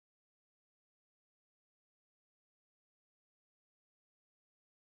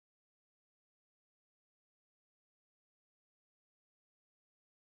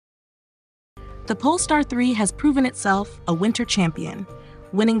The Polestar 3 has proven itself a winter champion,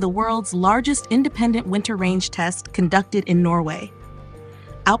 winning the world's largest independent winter range test conducted in Norway.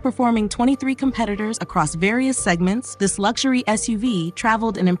 Outperforming 23 competitors across various segments, this luxury SUV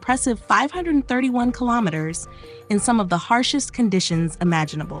traveled an impressive 531 kilometers in some of the harshest conditions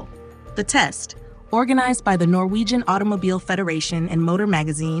imaginable. The test, organized by the Norwegian Automobile Federation and Motor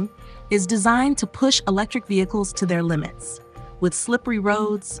Magazine, is designed to push electric vehicles to their limits. With slippery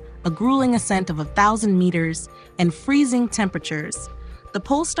roads, a grueling ascent of 1,000 meters, and freezing temperatures, the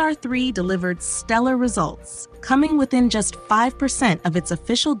Polestar 3 delivered stellar results, coming within just 5% of its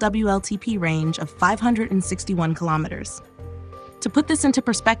official WLTP range of 561 kilometers. To put this into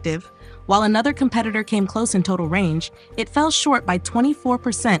perspective, while another competitor came close in total range, it fell short by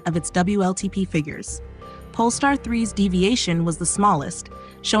 24% of its WLTP figures. Polestar 3's deviation was the smallest,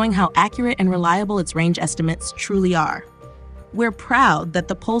 showing how accurate and reliable its range estimates truly are. We're proud that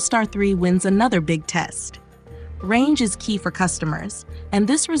the Polestar 3 wins another big test. Range is key for customers, and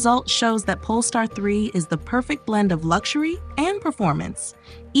this result shows that Polestar 3 is the perfect blend of luxury and performance,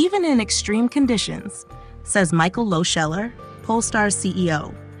 even in extreme conditions, says Michael Loscheller, Polestar's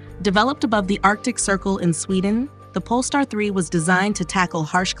CEO. Developed above the Arctic Circle in Sweden, the Polestar 3 was designed to tackle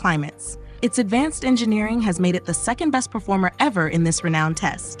harsh climates. Its advanced engineering has made it the second-best performer ever in this renowned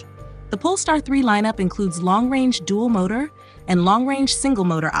test. The Polestar 3 lineup includes long-range dual-motor and long-range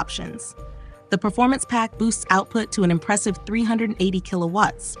single-motor options. The Performance Pack boosts output to an impressive 380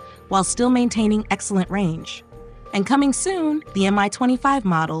 kilowatts, while still maintaining excellent range. And coming soon, the MI25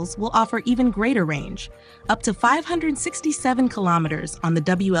 models will offer even greater range, up to 567 kilometers on the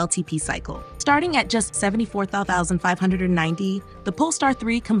WLTP cycle. Starting at just $74,590, the Polestar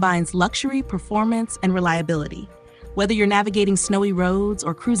 3 combines luxury, performance, and reliability. Whether you're navigating snowy roads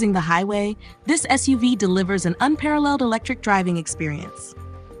or cruising the highway, this SUV delivers an unparalleled electric driving experience.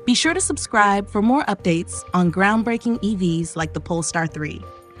 Be sure to subscribe for more updates on groundbreaking EVs like the Polestar 3.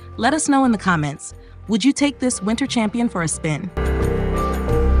 Let us know in the comments, would you take this winter champion for a spin?